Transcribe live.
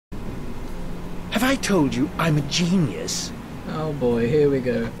Have I told you I'm a genius? Oh boy, here we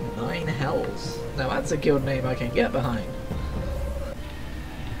go. 9 Hells. Now that's a guild name I can get behind.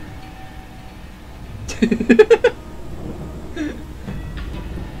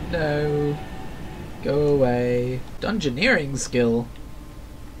 No. Go away. Dungeoneering skill?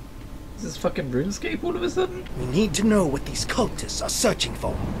 Is this fucking RuneScape all of a sudden? We need to know what these cultists are searching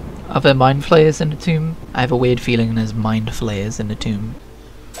for. Are there mind flayers in the tomb? I have a weird feeling there's mind flayers in the tomb.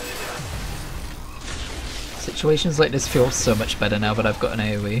 Situations like this feel so much better now that I've got an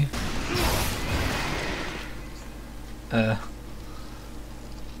AoE.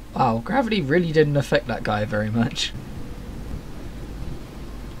 Wow, gravity really didn't affect that guy very much.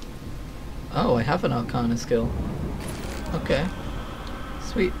 Oh, I have an Arcana skill. Okay.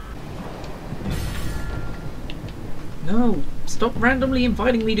 Sweet. No! Stop randomly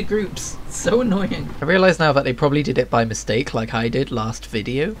inviting me to groups! It's so annoying! I realise now that they probably did it by mistake like I did last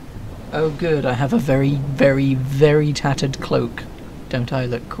video. Oh good, I have a very, very, very tattered cloak. Don't I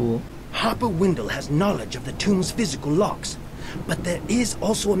look cool? Harper Windle has knowledge of the tomb's physical locks, but there is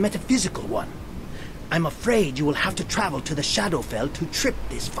also a metaphysical one. I'm afraid you will have to travel to the Shadowfell to trip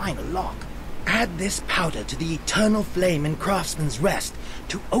this final lock. Add this powder to the Eternal Flame in Craftsman's Rest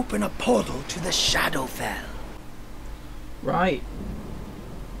to open a portal to the Shadowfell. Right.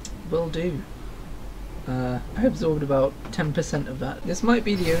 Will do. I absorbed about 10% of that. This might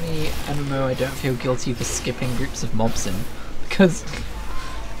be the only MMO I don't feel guilty for skipping groups of mobs in, because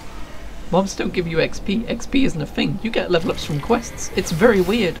mobs don't give you XP. XP isn't a thing. You get level ups from quests. It's very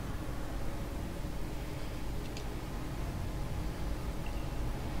weird.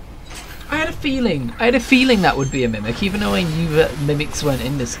 I had a feeling that would be a mimic, even though I knew that mimics weren't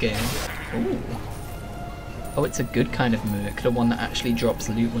in this game. Ooh. Oh, it's a good kind of mimic, the one that actually drops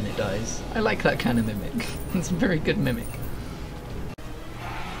loot when it dies. I like that kind of mimic. It's a very good mimic.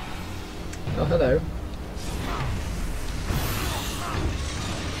 Oh, hello.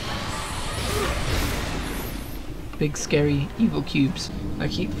 Big scary evil cubes. I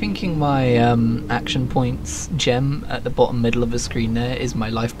keep thinking my action points gem at the bottom middle of the screen there is my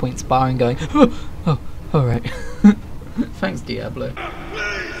life points bar and going, oh, alright. Thanks, Diablo.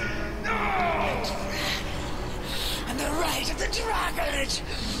 And the right of the dragonage.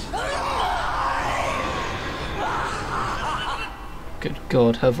 Good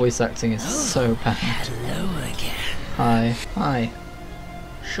god, her voice acting is so bad. Hello again. Hi. Hi.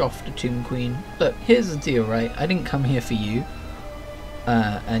 Shoff the Tomb Queen. Look, here's the deal, right? I didn't come here for you.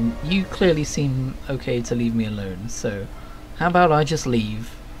 And you clearly seem okay to leave me alone, so how about I just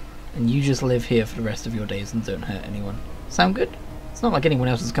leave and you just live here for the rest of your days and don't hurt anyone? Sound good? It's not like anyone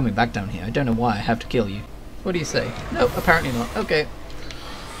else is coming back down here. I don't know why I have to kill you. What do you say? Nope, apparently not. Okay.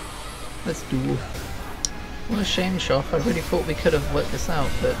 Let's do. What a shame, Shoff. I really thought we could have worked this out,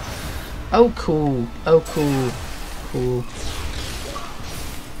 but... Oh, cool. Oh, cool. Cool.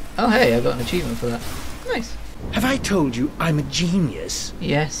 Oh, hey, I got an achievement for that. Nice. Have I told you I'm a genius?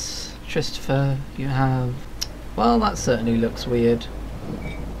 Yes, Christopher, you have. Well, that certainly looks weird.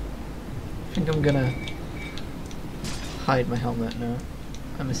 I think I'm gonna hide my helmet now.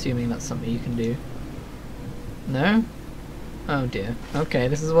 I'm assuming that's something you can do. No? Oh dear. Okay,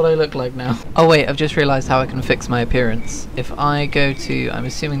 this is what I look like now. Oh wait, I've just realised how I can fix my appearance. If I go to, I'm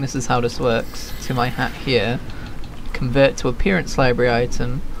assuming this is how this works, to my hat here, convert to appearance library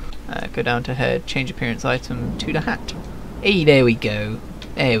item, go down to head, change appearance item to the hat. Hey, there we go.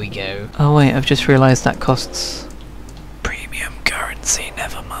 There we go. Oh wait, I've just realised that costs premium currency,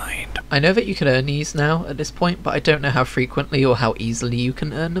 never mind. I know that you can earn these now at this point, but I don't know how frequently or how easily you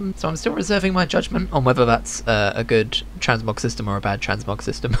can earn them, so I'm still reserving my judgment on whether that's a good transmog system or a bad transmog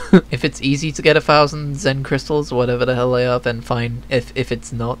system. If it's easy to get 1,000 Zen crystals or whatever the hell they are, then fine. If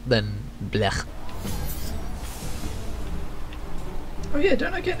it's not, then blech. Oh yeah,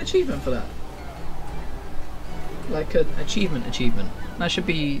 don't I get an achievement for that? Like an achievement. That should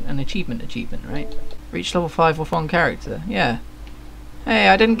be an achievement, right? Reach level 5 with one character, yeah. Hey,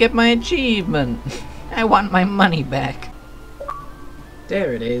 I didn't get my achievement! I want my money back!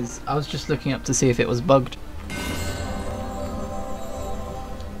 There it is. I was just looking up to see if it was bugged.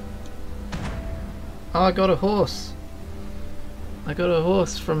 Oh, I got a horse! I got a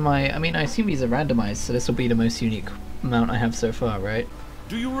horse from my... I mean, I assume these are randomized, so this will be the most unique amount I have so far, right?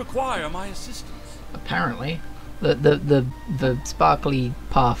 Do you require my assistance? Apparently. The sparkly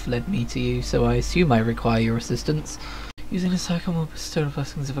path led me to you, so I assume I require your assistance. Using a cycle will bestow the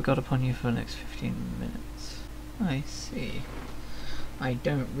blessings if I got upon you for the next 15 minutes. I see. I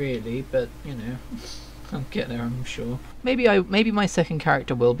don't really, but, you know, I'll get there, I'm sure. Maybe my second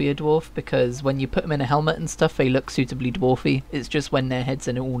character will be a dwarf, because when you put them in a helmet and stuff, they look suitably dwarfy. It's just when their heads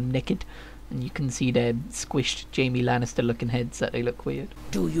are all naked, And you can see their squished Jamie Lannister looking heads that they look weird.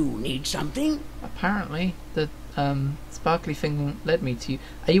 Do you need something? Apparently, the sparkly thing led me to you.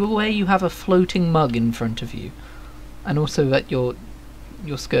 Are you aware you have a floating mug in front of you? And also that your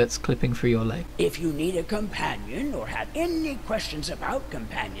skirt's clipping through your leg. If you need a companion or have any questions about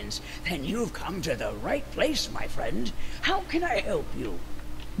companions, then you've come to the right place, my friend. How can I help you?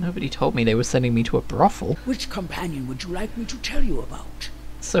 Nobody told me they were sending me to a brothel. Which companion would you like me to tell you about?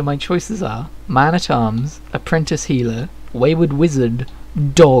 So my choices are man-at-arms, apprentice healer, wayward wizard,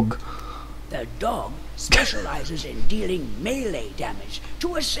 dog. The dog specializes in dealing melee damage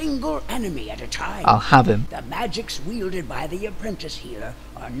to a single enemy at a time. I'll have him. The magics wielded by the apprentice healer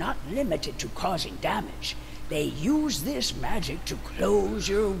are not limited to causing damage. They use this magic to close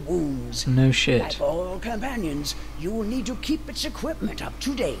your wounds. No shit. Like all companions, you will need to keep its equipment up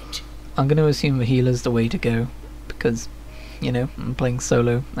to date. I'm going to assume the healer's the way to go, because, you know, I'm playing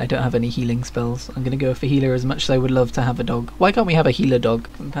solo. I don't have any healing spells. I'm going to go for healer as much as I would love to have a dog. Why can't we have a healer dog?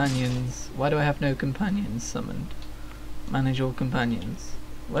 Companions. Why do I have no companions summoned? Manage all companions.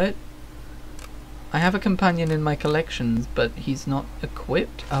 What? I have a companion in my collections, but he's not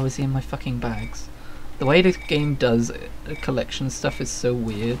equipped? Oh, is he in my fucking bags? The way this game does collection stuff is so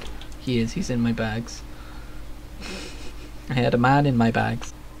weird. He's in my bags. I had a man in my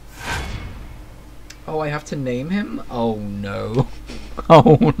bags. Oh, I have to name him? Oh no.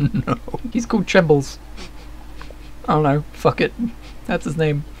 Oh no. He's called Trembles. I don't know. Fuck it. That's his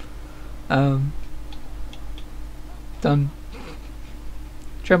name. Done.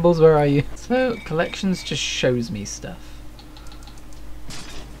 Trembles, where are you? So, collections just shows me stuff.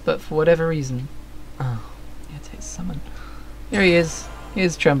 But for whatever reason... Oh, yeah, take summon. Here he is.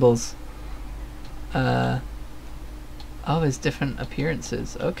 Here's Trembles. Oh, there's different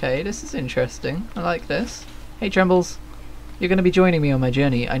appearances. Okay, this is interesting. I like this. Hey Trembles, you're going to be joining me on my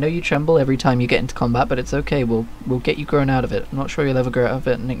journey. I know you tremble every time you get into combat, but it's okay. We'll get you grown out of it. I'm not sure you'll ever grow out of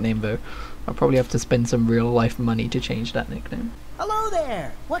that nickname though. I'll probably have to spend some real life money to change that nickname. Hello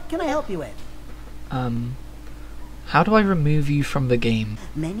there! What can I help you with? How do I remove you from the game?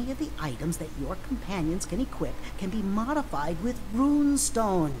 Many of the items that your companions can equip can be modified with rune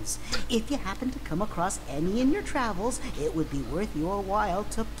stones. If you happen to come across any in your travels, it would be worth your while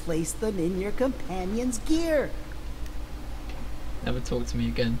to place them in your companion's gear. Never talk to me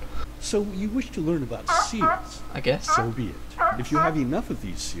again. So you wish to learn about seals? I guess. So be it. If you have enough of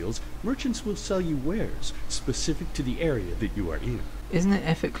these seals, merchants will sell you wares specific to the area that you are in. Isn't it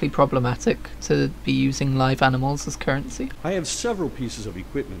ethically problematic to be using live animals as currency? I have several pieces of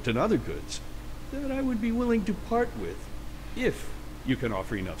equipment and other goods that I would be willing to part with, if you can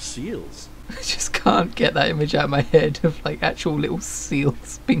offer enough seals. I just can't get that image out of my head of like actual little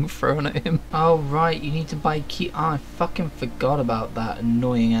seals being thrown at him. Oh right, you need to buy key. Oh, I fucking forgot about that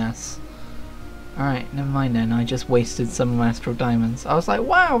annoying ass. Alright, never mind then, I just wasted some of my astral diamonds. I was like,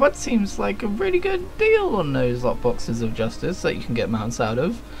 wow, that seems like a really good deal on those lot boxes of justice that you can get mounts out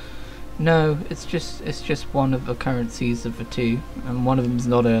of. No, it's just one of the currencies of the two, and one of them's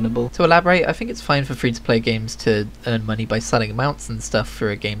not earnable. To elaborate, I think it's fine for free-to-play games to earn money by selling mounts and stuff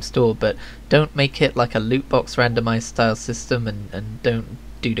through a game store, but don't make it like a loot box randomized style system, and don't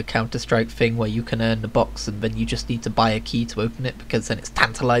do the Counter-Strike thing where you can earn the box and then you just need to buy a key to open it because then it's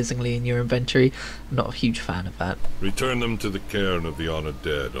tantalizingly in your inventory. I'm not a huge fan of that. Return them to the cairn of the honored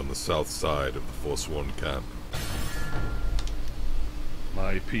dead on the south side of the Forsworn camp.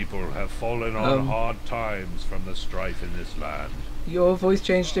 My people have fallen on hard times from the strife in this land. Your voice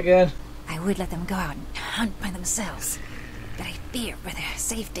changed again. I would let them go out and hunt by themselves, but I fear for their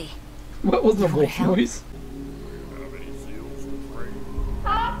safety. What was the wolf noise?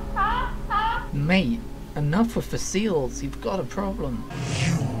 Mate, enough with the seals. You've got a problem.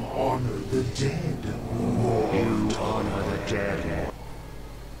 You honor the dead. You honor the dead.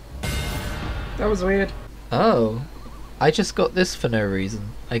 That was weird. Oh. I just got this for no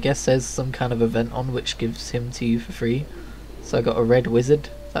reason. I guess there's some kind of event on which gives him to you for free. So I got a red wizard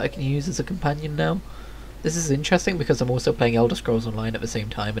that I can use as a companion now. This is interesting because I'm also playing Elder Scrolls Online at the same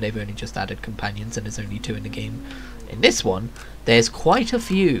time and they've only just added companions and there's only 2 in the game. In this one, there's quite a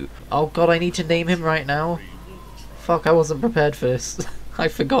few. Oh god, I need to name him right now. Fuck, I wasn't prepared for this. I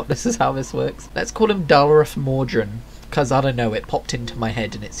forgot this is how this works. Let's call him Dalrath Mordrin, because I don't know, it popped into my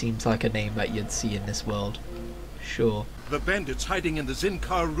head and it seems like a name that you'd see in this world. Sure. The bandits hiding in the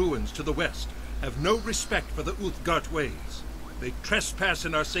Zinkar ruins to the west have no respect for the Uthgard ways. They trespass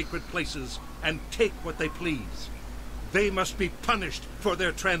in our sacred places and take what they please. They must be punished for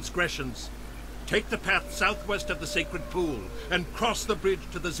their transgressions. Take the path southwest of the sacred pool and cross the bridge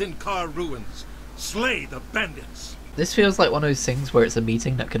to the Zinkar ruins. Slay the bandits. This feels like one of those things where it's a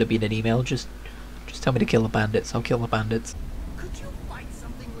meeting that could have been an email. Just tell me to kill the bandits. I'll kill the bandits. Could you fight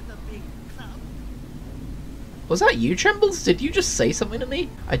something with a big club? Was that you, Trembles? Did you just say something to me?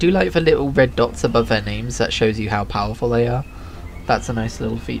 I do like the little red dots above their names. That shows you how powerful they are. That's a nice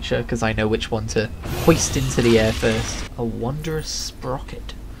little feature, because I know which one to hoist into the air first. A wondrous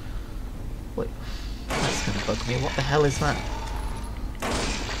sprocket. Wait, that's gonna bug me. What the hell is that?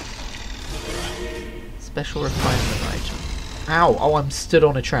 Special refinement item. Ow! Oh, I'm stood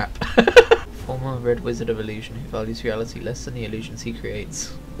on a trap. Former Red Wizard of Illusion who values reality less than the illusions he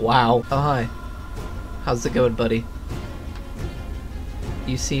creates. Wow. Oh, hi. How's it going, buddy?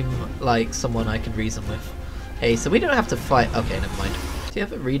 You seem like someone I can reason with. Hey, so we don't have to fight. Okay, never mind. Do you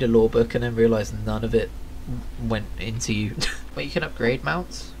ever read a lore book and then realise none of it went into you? Wait, you can upgrade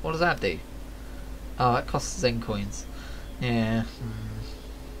mounts? What does that do? Oh, it costs Zen coins. Yeah.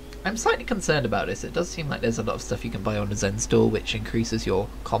 I'm slightly concerned about this. It does seem like there's a lot of stuff you can buy on the Zen store which increases your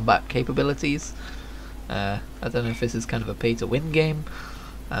combat capabilities. I don't know if this is kind of a pay-to-win game.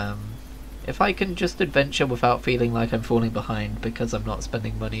 If I can just adventure without feeling like I'm falling behind because I'm not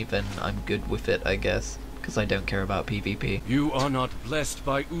spending money, then I'm good with it, I guess. Because I don't care about PvP. You are not blessed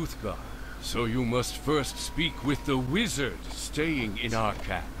by Uthgar, so you must first speak with the wizard staying in our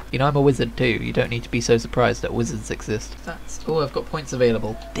camp. You know, I'm a wizard too. You don't need to be so surprised that wizards exist. Oh, I've got points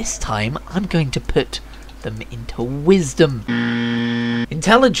available. This time, I'm going to put them into wisdom.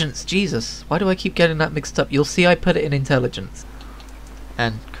 Intelligence, Jesus. Why do I keep getting that mixed up? You'll see I put it in intelligence.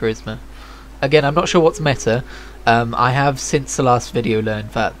 And charisma. Again, I'm not sure what's meta. I have, since the last video, learned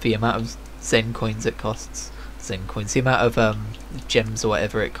that the amount of Zen coins it costs. Zen coins. The amount of gems or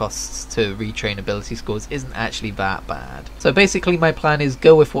whatever it costs to retrain ability scores isn't actually that bad. So basically my plan is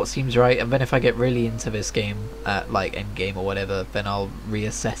go with what seems right, and then if I get really into this game, like endgame or whatever, then I'll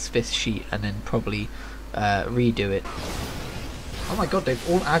reassess this sheet and then probably redo it. Oh my god, they've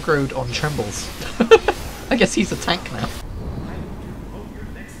all aggroed on Trembles. I guess he's a tank now.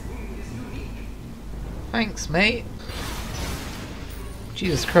 Thanks, mate.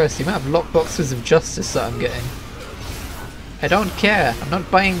 Jesus Christ, the amount of lockboxes of justice that I'm getting. I don't care. I'm not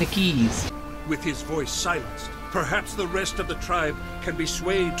buying the keys. With his voice silenced, perhaps the rest of the tribe can be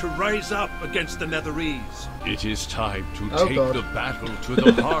swayed to rise up against the Netherese. It is time to take the battle to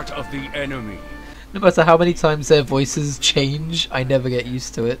the heart of the enemy. No matter how many times their voices change, I never get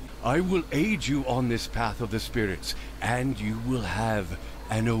used to it. I will aid you on this path of the spirits, and you will have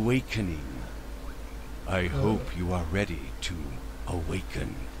an awakening. I hope you are ready to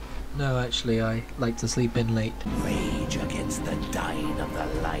awaken. No, actually, I like to sleep in late. Rage against the dying of the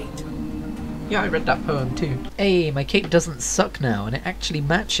light. Yeah, I read that poem too. Hey, my cape doesn't suck now, and it actually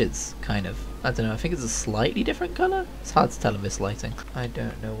matches, kind of. I don't know, I think it's a slightly different colour? It's hard to tell in this lighting. I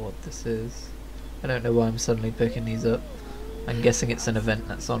don't know what this is. I don't know why I'm suddenly picking these up. I'm guessing it's an event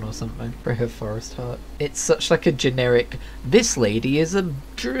that's on or something. Prayer of Forest Heart. It's such like a generic, this lady is a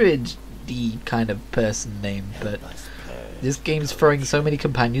druid-y kind of person name, but this game's throwing so many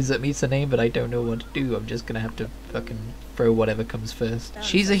companions at me to name, but I don't know what to do. I'm just gonna have to fucking throw whatever comes first.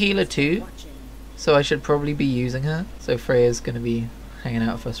 She's a healer too, so I should probably be using her. So Freya's gonna be hanging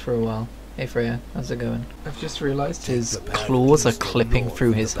out with us for a while. Hey Freya, how's it going? I've just realised his claws are clipping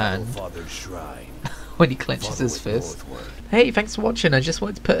through his hand when he clenches his fist. Hey, thanks for watching. I just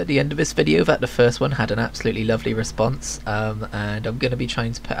wanted to put at the end of this video that the first one had an absolutely lovely response, and I'm going to be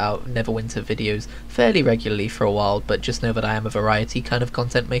trying to put out Neverwinter videos fairly regularly for a while, but just know that I am a variety kind of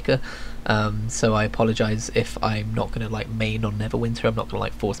content maker, so I apologise if I'm not going to like main on Neverwinter. I'm not going to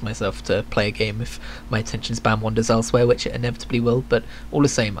like force myself to play a game if my attention span wanders elsewhere, which it inevitably will, but all the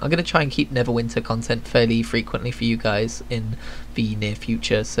same, I'm going to try and keep Neverwinter content fairly frequently for you guys in the near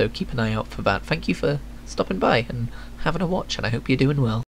future, so keep an eye out for that. Thank you for stopping by and having a watch, and I hope you're doing well.